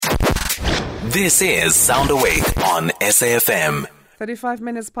This is Sound Awake on SAFM. 35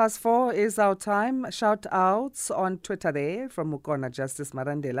 minutes past 4 is our time. Shout outs on Twitter there from Mukona Justice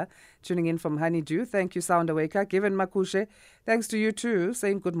Marandela. Tuning in from Honeydew. Thank you, Sound Awaker. Given Makushe. Thanks to you too.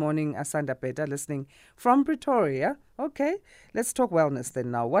 Saying good morning, Asanda Peta, listening from Pretoria. Okay, let's talk wellness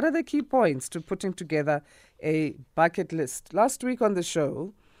then now. What are the key points to putting together a bucket list? Last week on the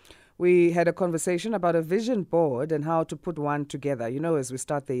show, we had a conversation about a vision board and how to put one together. You know, as we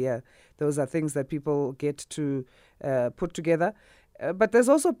start the year, those are things that people get to put together. But there's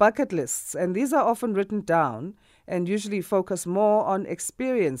also bucket lists, and these are often written down and usually focus more on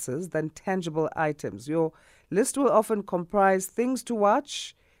experiences than tangible items. Your list will often comprise things to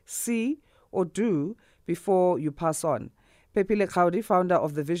watch, see, or do before you pass on. Phephile Kgaudi, founder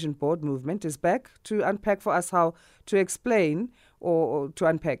of the Vision Board movement, is back to unpack for us how to explain or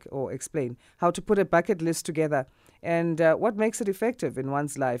explain how to put a bucket list together and what makes it effective in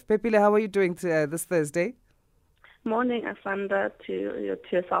one's life. Phephile, how are you doing this Thursday? Morning, Asanda, to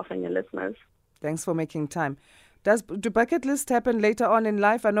yourself and your listeners. Thanks for making time. Do bucket lists happen later on in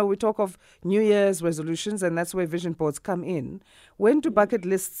life? I know we talk of New Year's resolutions, and that's where vision boards come in. When do bucket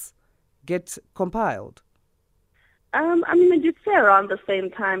lists get compiled? I did say around the same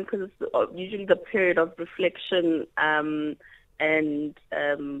time because it's usually the period of reflection and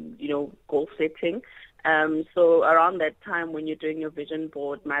goal setting. So around that time when you're doing your vision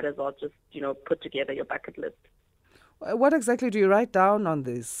board, might as well just, put together your bucket list. What exactly do you write down on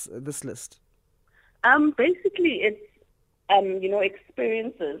this list? Basically, it's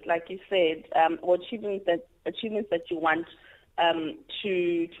experiences, like you said, or achievements that you want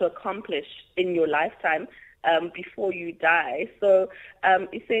to accomplish in your lifetime before you die. So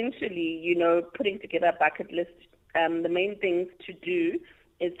essentially, putting together a bucket list, the main things to do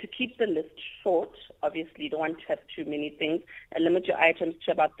is to keep the list short. Obviously, you don't want to have too many things, and limit your items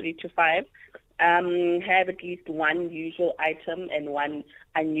to about 3 to 5. Have at least one usual item and one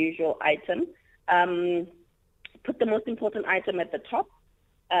unusual item. Put the most important item at the top.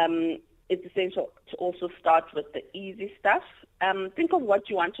 It's essential to also start with the easy stuff. Think of what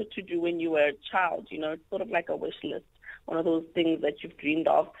you wanted to do when you were a child. It's sort of like a wish list, one of those things that you've dreamed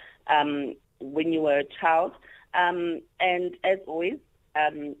of when you were a child. And as always,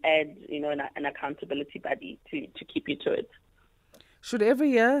 add an accountability buddy to keep you to it. Should every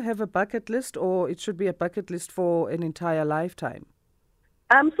year have a bucket list, or it should be a bucket list for an entire lifetime?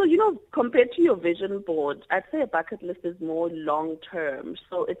 So, compared to your vision board, I'd say a bucket list is more long-term.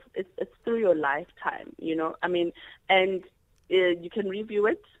 So it's through your lifetime, and you can review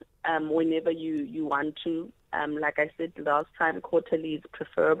it whenever you want to. Like I said last time, quarterly is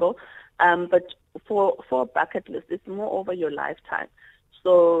preferable. But for a bucket list, it's more over your lifetime.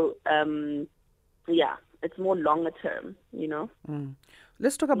 So, it's more longer term,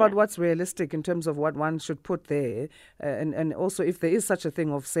 Let's talk about what's realistic in terms of what one should put there, and also if there is such a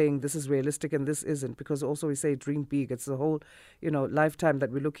thing of saying this is realistic and this isn't, because also we say dream big. It's the whole, lifetime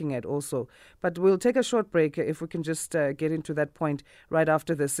that we're looking at also. But we'll take a short break if we can just get into that point right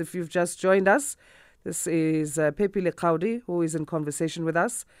after this. If you've just joined us, this is Phephile Kgaudi, who is in conversation with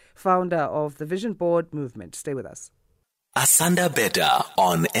us, founder of the Vision Board movement. Stay with us. Asanda Beta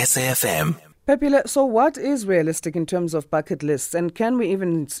on SAFM. Phephile, so what is realistic in terms of bucket lists? And can we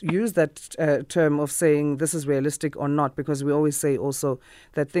even use that term of saying this is realistic or not? Because we always say also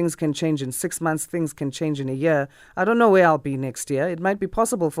that things can change in 6 months, things can change in a year. I don't know where I'll be next year. It might be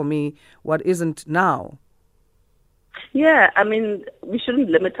possible for me what isn't now. Yeah, we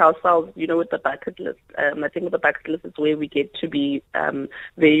shouldn't limit ourselves, with the bucket list. I think with the bucket list is where we get to be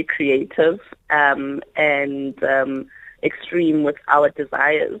very creative and extreme with our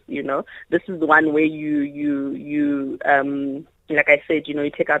desires. This is the one where you like I said, you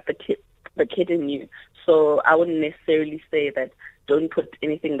take out the kid in you. So I wouldn't necessarily say that don't put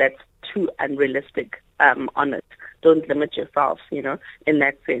anything that's too unrealistic on it. Don't limit yourself, in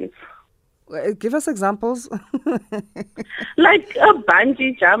that sense. Give us examples. Like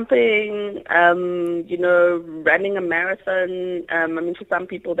bungee jumping, running a marathon. For some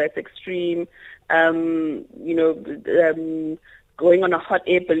people that's extreme. Going on a hot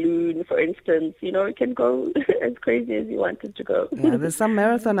air balloon, for instance. It can go as crazy as you want it to go. Yeah, there's some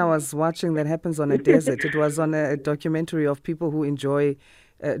marathon I was watching that happens on a desert. It was on a documentary of people who enjoy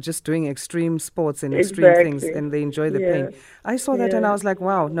just doing extreme sports and extreme things, and they enjoy the pain. I saw that and I was like,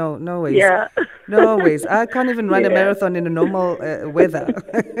 wow, no ways. Yeah. No ways. I can't even run a marathon in a normal weather.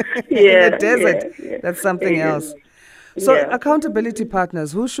 In a desert, that's something else. So accountability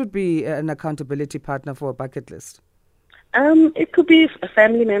partners, who should be an accountability partner for a bucket list? It could be a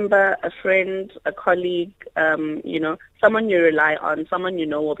family member, a friend, a colleague, someone you rely on, someone you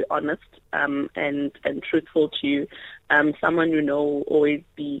know will be honest and truthful to you, someone you know will always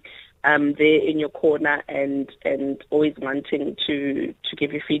be there in your corner and always wanting to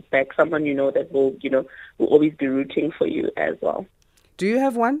give you feedback, someone you know that will always be rooting for you as well. Do you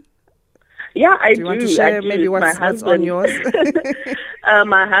have one? Yeah, I do. Do you want to share maybe what's on yours?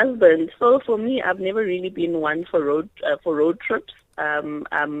 My husband. So for me, I've never really been one for road trips.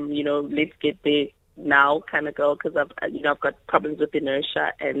 Let's get there now kind of girl, because I've got problems with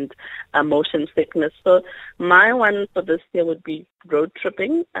inertia and motion sickness. So my one for this year would be road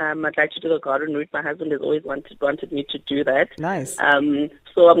tripping. I'd like to do the garden route. My husband has always wanted me to do that. Nice.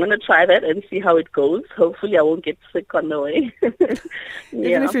 So I'm going to try that and see how it goes. Hopefully I won't get sick on the way.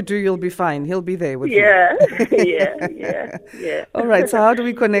 Even if you do, you'll be fine. He'll be there with you. Yeah. All right. So how do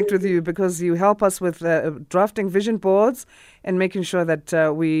we connect with you? Because you help us with drafting vision boards and making sure that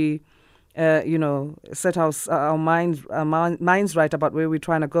we set our minds right about where we're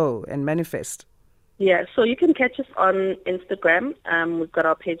trying to go and manifest. Yeah, so you can catch us on Instagram. We've got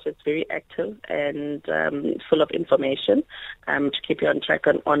our page that's very active and full of information to keep you on track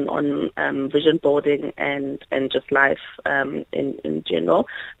on vision boarding and just life in general.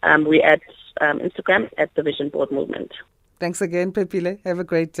 We're at Instagram at the Vision Board Movement. Thanks again, Phephile. Have a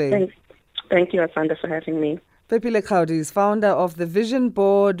great day. Thanks. Thank you, Asanda, for having me. Phephile Kgaudi is founder of the Vision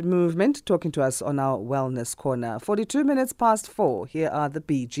Board Movement, talking to us on our Wellness Corner. 42 minutes past 4. Here are the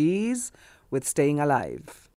Bee Gees with Staying Alive.